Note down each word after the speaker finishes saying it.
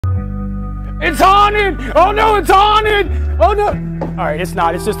It's haunted! Oh no, it's haunted! Oh no! All right, it's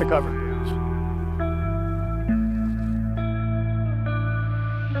not. It's just a cover.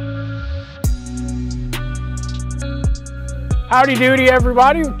 Howdy doody,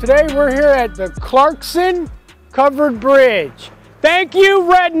 everybody. Today we're here at the Clarkson-covered bridge. Thank you,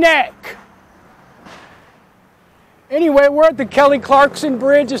 redneck. Anyway, we're at the Kelly-Clarkson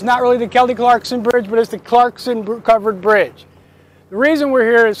Bridge. It's not really the Kelly-Clarkson Bridge, but it's the Clarkson-covered bridge. The reason we're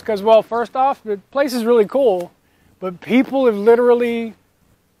here is because, well, first off, the place is really cool, but people have literally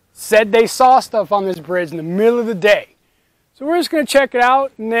said they saw stuff on this bridge in the middle of the day. So we're just going to check it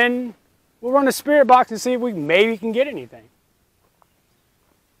out, and then we'll run a spirit box and see if we maybe can get anything.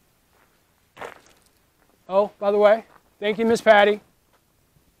 Oh, by the way, thank you, Miss Patty.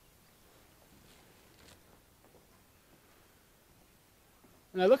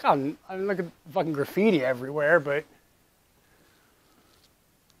 And look how, I mean, look at fucking graffiti everywhere, but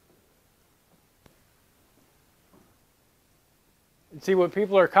and see what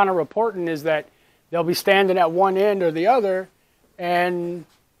people are kind of reporting is that they'll be standing at one end or the other and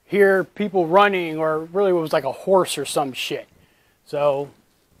hear people running, or really it was like a horse or some shit. So,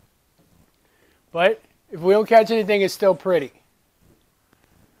 but if we don't catch anything, it's still pretty.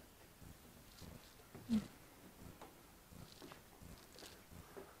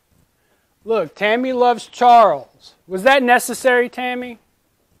 Look, Tammy loves Charles. Was that necessary, Tammy?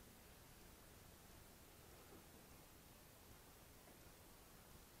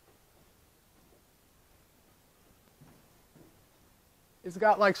 It's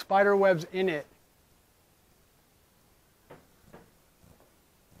got like spider webs in it.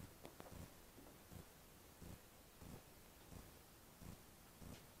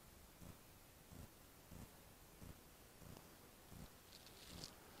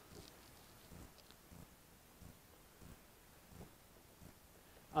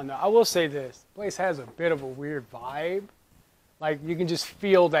 Oh, no, I will say this. The place has a bit of a weird vibe. Like, you can just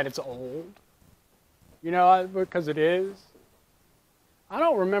feel that it's old. You know, because it is. I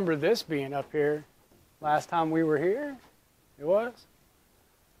don't remember this being up here last time we were here. It was?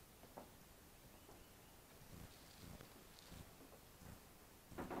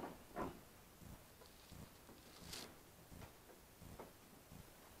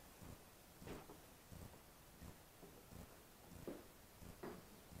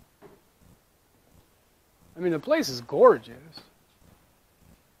 I mean, the place is gorgeous.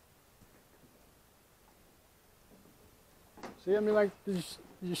 See, I mean, like, did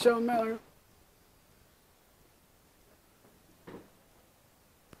you show them that? And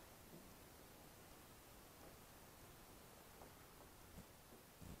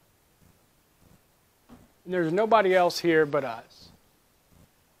there's nobody else here but us.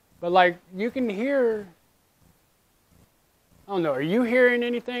 But, like, you can hear, I don't know, are you hearing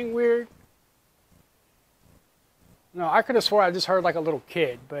anything weird? No, I could have swore I just heard like a little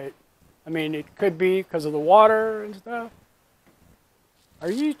kid, but I mean, it could be because of the water and stuff.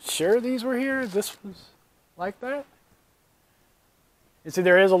 Are you sure these were here? This was like that? You see,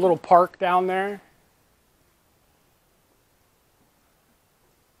 there is a little park down there.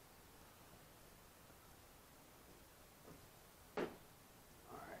 All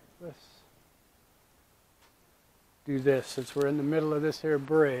right, let's do this since we're in the middle of this here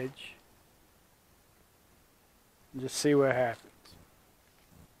bridge. And just see what happens.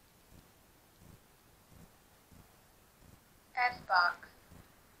 S-box.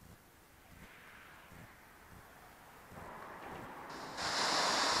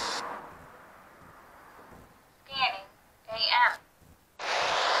 Scanning. AM.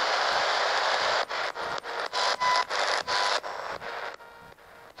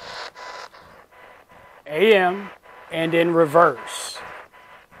 AM and in reverse.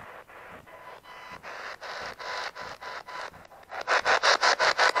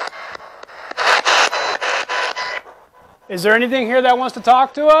 Is there anything here that wants to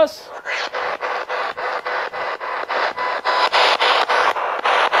talk to us?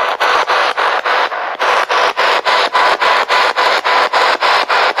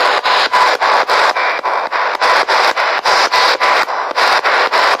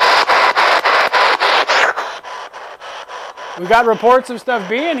 We got reports of stuff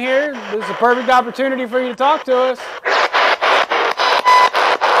being here. This is a perfect opportunity for you to talk to us.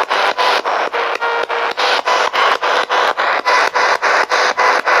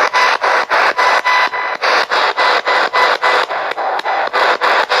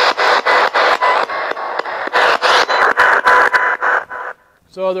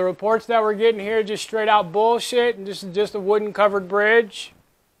 So the reports that we're getting here are just straight out bullshit and just a wooden covered bridge.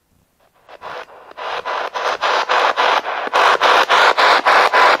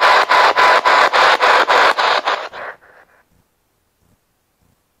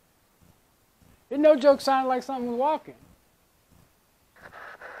 no joke sounded like something was walking.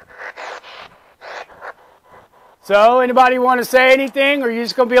 So, anybody want to say anything, or are you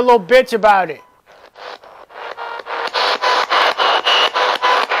just going to be a little bitch about it?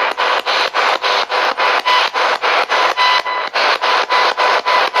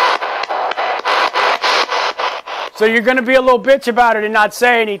 So you're going to be a little bitch about it and not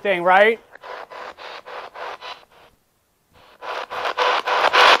say anything, right?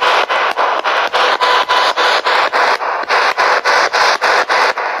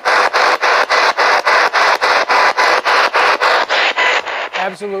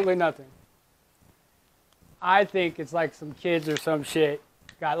 Absolutely nothing. I think it's like some kids or some shit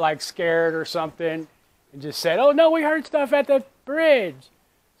got like scared or something and just said, oh no, we heard stuff at the bridge.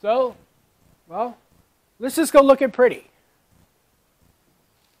 So, well, let's just go look at pretty.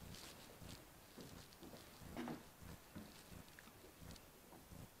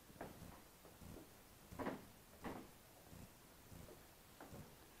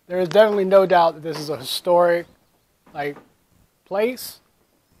 There is definitely no doubt that this is a historic, like, place.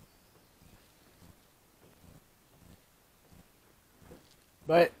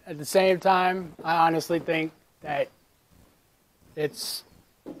 But at the same time, I honestly think that it's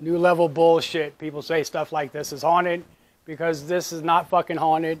new level bullshit. People say stuff like this is haunted, because this is not fucking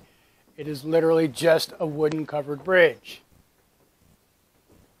haunted. It is literally just a wooden covered bridge.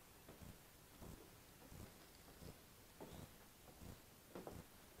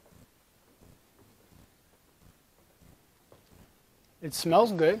 It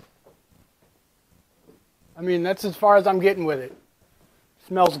smells good. I mean, that's as far as I'm getting with it.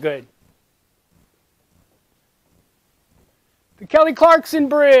 Smells good. The Kelly Clarkson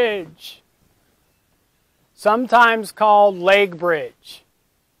Bridge, sometimes called Leg Bridge.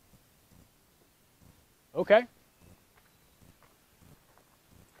 Okay.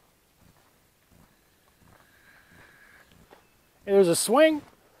 And there's a swing.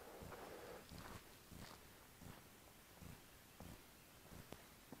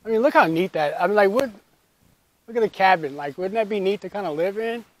 I mean, look how neat that. I mean, like, look at the cabin. Like, wouldn't that be neat to kind of live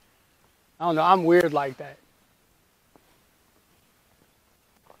in? I don't know. I'm weird like that.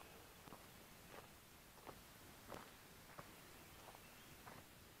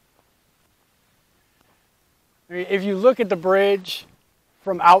 I mean, if you look at the bridge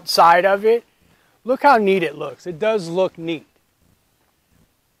from outside of it, look how neat it looks. It does look neat.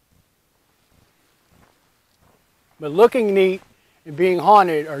 But looking neat and being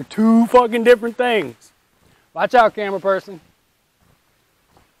haunted are two fucking different things. Watch out, camera person.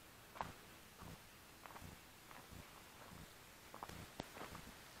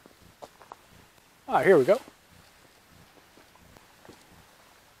 All right, here we go.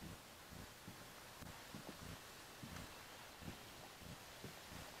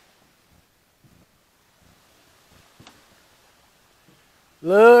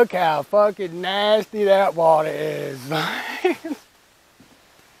 Look how fucking nasty that water is.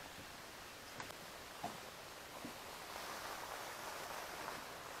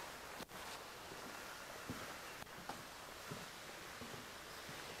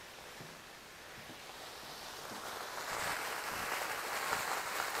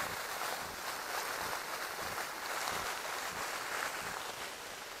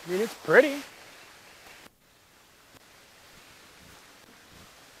 I mean, it's pretty.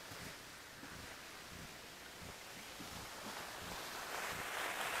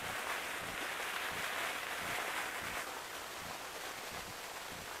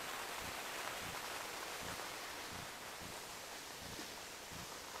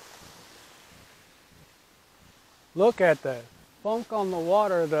 Look at the funk on the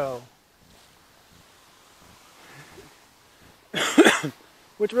water, though.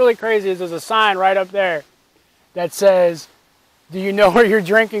 What's really crazy is there's a sign right up there that says, do you know where your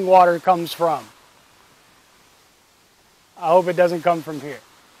drinking water comes from? I hope it doesn't come from here.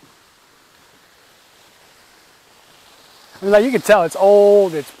 I mean, like, you can tell it's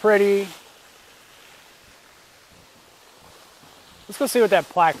old, it's pretty. Let's go see what that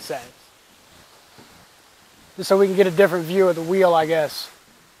plaque says. Just so we can get a different view of the wheel, I guess.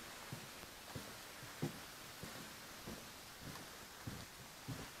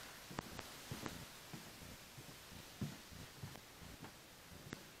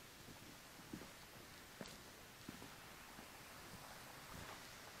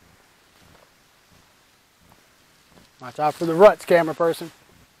 Watch out for the ruts, camera person.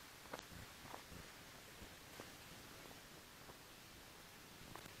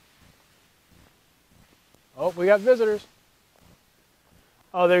 Oh, we got visitors.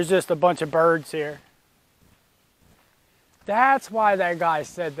 Oh, there's just a bunch of birds here. That's why that guy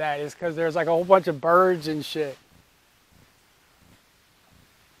said that, is because there's like a whole bunch of birds and shit.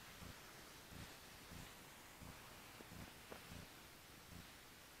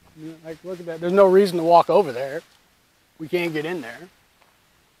 Like, look at that. There's no reason to walk over there. We can't get in there.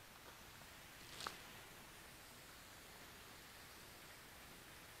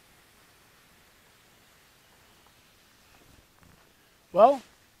 Well,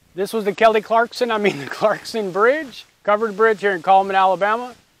 this was the the Clarkson Bridge, covered bridge here in Cullman,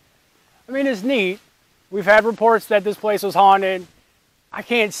 Alabama. I mean, it's neat. We've had reports that this place was haunted. I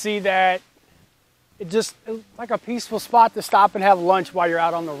can't see that. It's like a peaceful spot to stop and have lunch while you're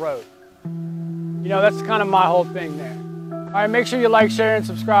out on the road. You know, that's kind of my whole thing there. All right, make sure you like, share, and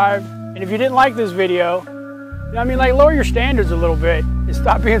subscribe. And if you didn't like this video, you know, I mean, like, lower your standards a little bit and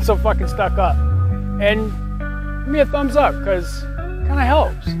stop being so fucking stuck up. And give me a thumbs up, because it kind of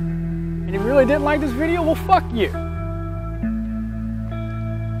helps. And if you really didn't like this video, well, fuck you.